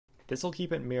This will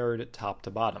keep it mirrored top to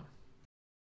bottom.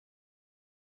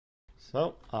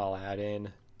 So I'll add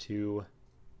in 2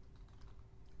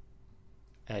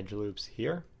 edge loops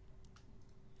here.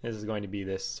 This is going to be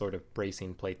this sort of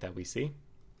bracing plate that we see.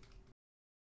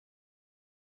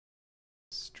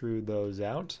 Extrude those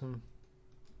out. And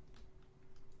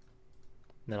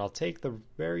then I'll take the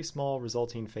very small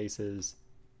resulting faces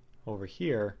over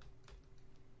here,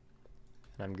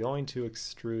 and I'm going to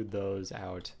extrude those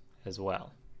out as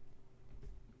well.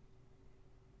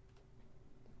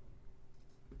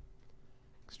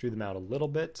 Extrude them out a little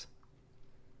bit.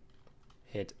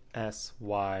 Hit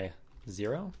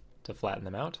SY0 to flatten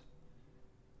them out.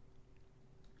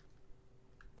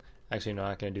 Actually, no, I'm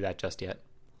not going to do that just yet.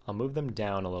 I'll move them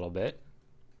down a little bit.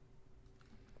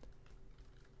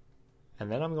 And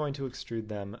then I'm going to extrude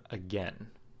them again.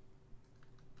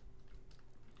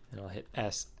 And I'll hit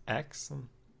SX.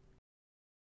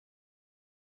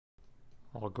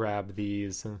 I'll grab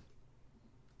these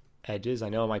edges. I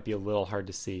know it might be a little hard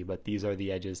to see, but these are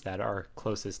the edges that are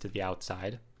closest to the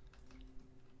outside.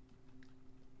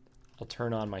 I'll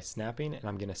turn on my snapping, and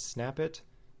I'm going to snap it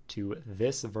to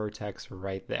this vertex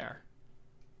right there.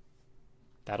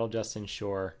 That'll just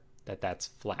ensure that that's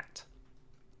flat.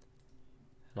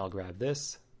 And I'll grab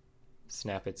this,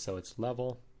 snap it so it's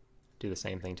level, do the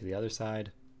same thing to the other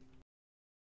side.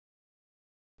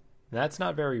 And that's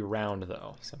not very round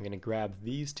though, so I'm going to grab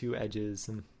these 2 edges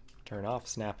and turn off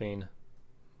snapping,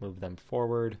 move them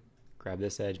forward, grab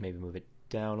this edge, maybe move it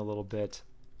down a little bit,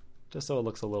 just so it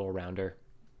looks a little rounder.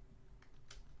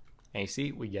 And you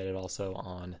see, we get it also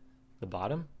on the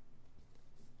bottom.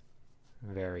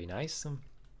 Very nice. And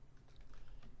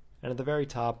at the very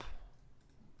top,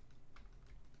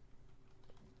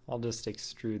 I'll just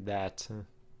extrude that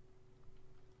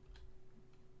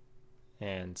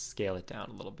and scale it down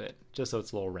a little bit, just so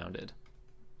it's a little rounded.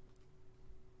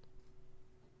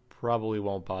 Probably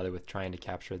won't bother with trying to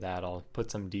capture that. I'll put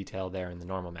some detail there in the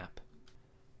normal map.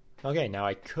 Okay, now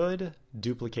I could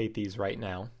duplicate these right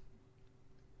now,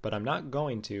 but I'm not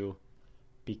going to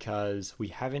because we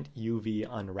haven't UV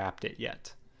unwrapped it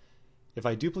yet. If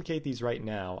I duplicate these right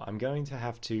now, I'm going to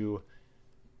have to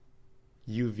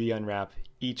UV unwrap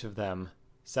each of them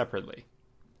separately.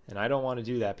 And I don't want to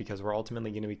do that because we're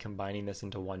ultimately going to be combining this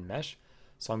into one mesh.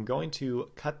 So I'm going to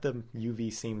cut the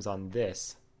UV seams on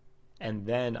this, and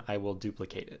then I will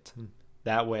duplicate it.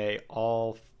 That way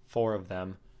all 4 of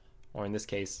them, or in this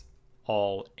case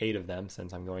all 8 of them,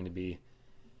 since I'm going to be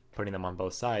putting them on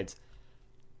both sides,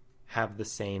 have the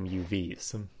same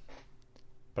UVs.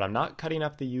 But I'm not cutting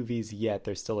up the UVs yet.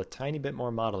 There's still a tiny bit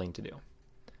more modeling to do.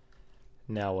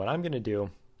 Now what I'm going to do,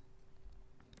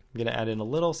 I'm going to add in a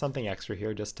little something extra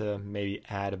here just to maybe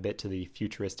add a bit to the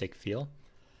futuristic feel.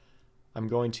 I'm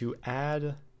going to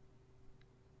add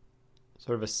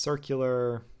sort of a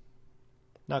circular,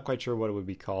 not quite sure what it would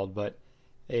be called, but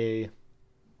a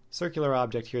circular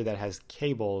object here that has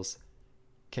cables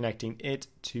connecting it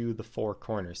to the 4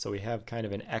 corners. So we have kind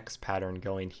of an X pattern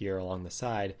going here along the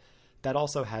side that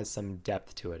also has some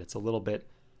depth to it. It's a little bit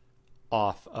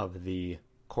off of the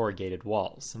corrugated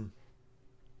walls.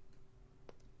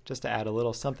 Just to add a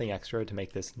little something extra to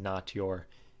make this not your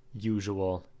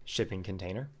usual shipping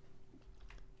container.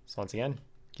 So once again,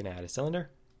 I'm going to add a cylinder.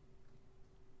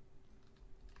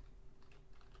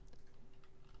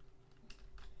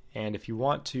 And if you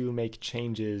want to make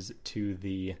changes to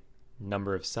the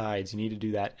number of sides, you need to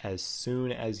do that as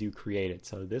soon as you create it.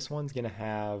 So this one's going to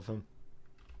have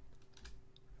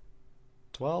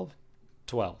 12.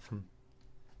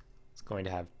 It's going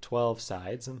to have 12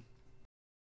 sides. I'm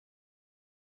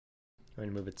going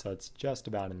to move it so it's just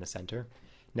about in the center.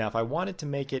 Now if I wanted to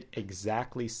make it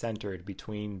exactly centered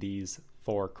between these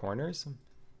 4 corners,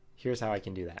 here's how I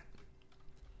can do that.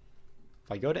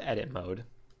 If I go to edit mode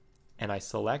and I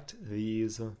select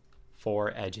these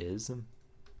 4 edges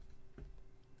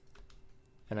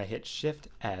and I hit Shift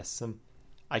S,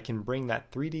 I can bring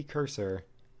that 3D cursor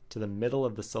to the middle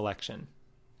of the selection.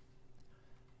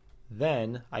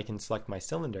 Then I can select my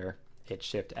cylinder, hit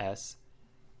Shift S,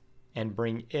 and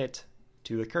bring it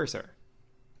to the cursor.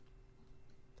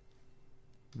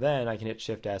 Then I can hit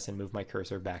Shift S and move my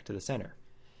cursor back to the center.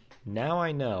 Now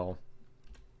I know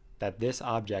that this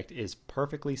object is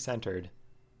perfectly centered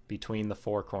between the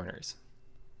 4 corners.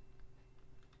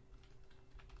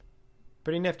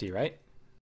 Pretty nifty, right?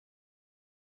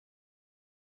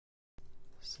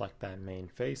 Select that main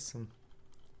face and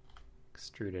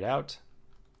extrude it out.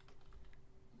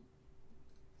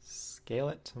 Scale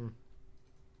it. And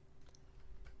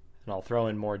I'll throw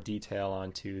in more detail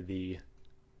onto the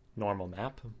normal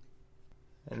map.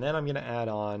 And then I'm going to add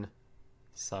on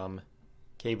some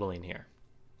cabling here.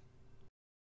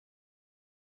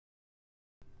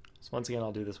 So once again,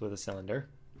 I'll do this with a cylinder.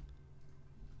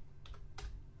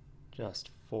 Just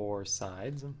 4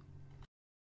 sides.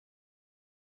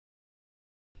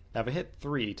 Now if I hit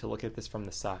 3 to look at this from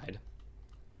the side,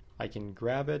 I can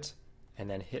grab it and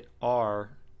then hit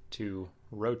R to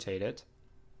rotate it.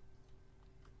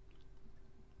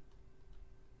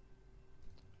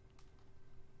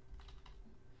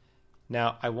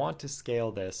 Now I want to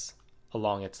scale this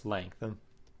along its length,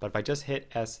 but if I just hit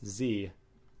SZ,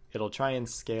 it'll try and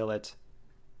scale it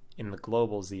in the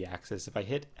global z-axis. If I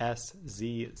hit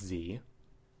SZZ,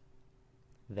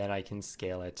 then I can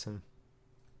scale it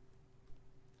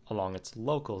along its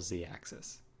local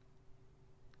z-axis.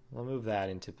 I'll move that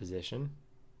into position.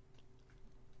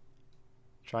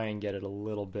 Try and get it a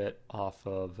little bit off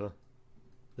of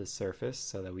the surface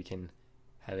so that we can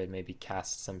have it maybe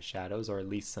cast some shadows or at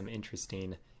least some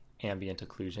interesting ambient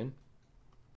occlusion.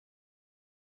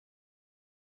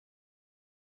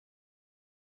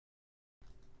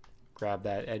 Grab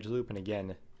that edge loop, and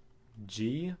again,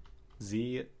 G,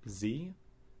 Z, Z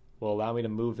will allow me to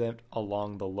move it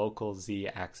along the local Z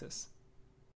axis.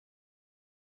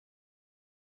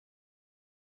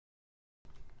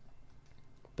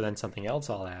 But then something else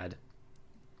I'll add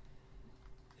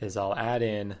is I'll add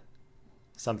in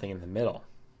something in the middle.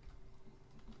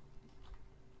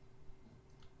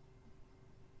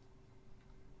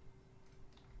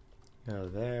 Go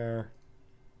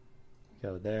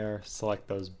there, select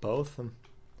those both,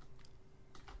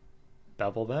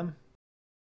 bevel them.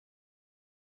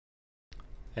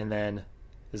 And then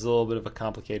there's a little bit of a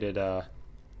complicated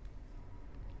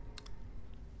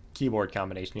keyboard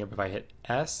combination here, but if I hit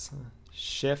S,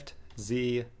 Shift,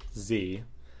 Z, Z,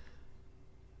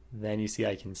 then you see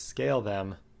I can scale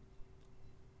them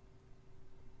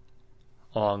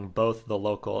along both the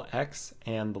local X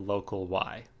and the local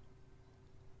Y.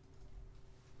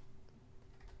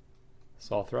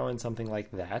 So I'll throw in something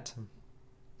like that.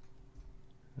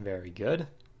 Very good.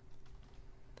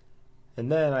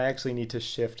 And then I actually need to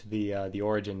shift the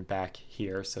origin back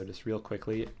here. So just real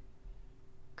quickly,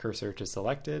 cursor to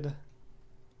selected,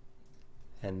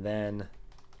 and then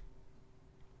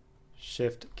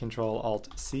Shift Control Alt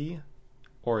C,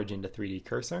 origin to 3D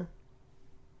cursor.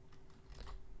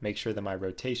 Make sure that my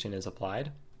rotation is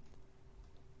applied.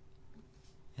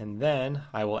 And then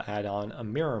I will add on a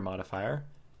mirror modifier,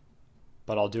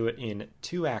 but I'll do it in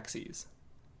 2 axes.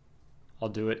 I'll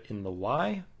do it in the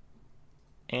Y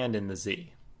and in the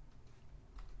Z.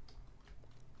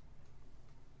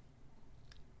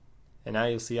 And now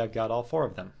you'll see I've got all 4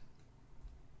 of them,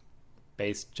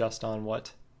 based just on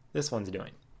what this one's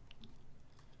doing.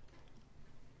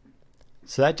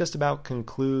 So that just about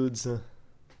concludes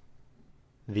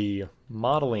the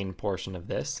modeling portion of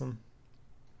this.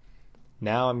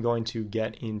 Now I'm going to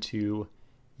get into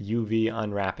UV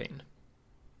unwrapping,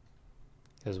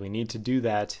 because we need to do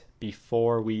that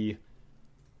before we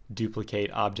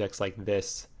duplicate objects like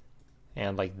this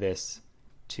and like this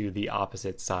to the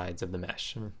opposite sides of the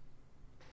mesh.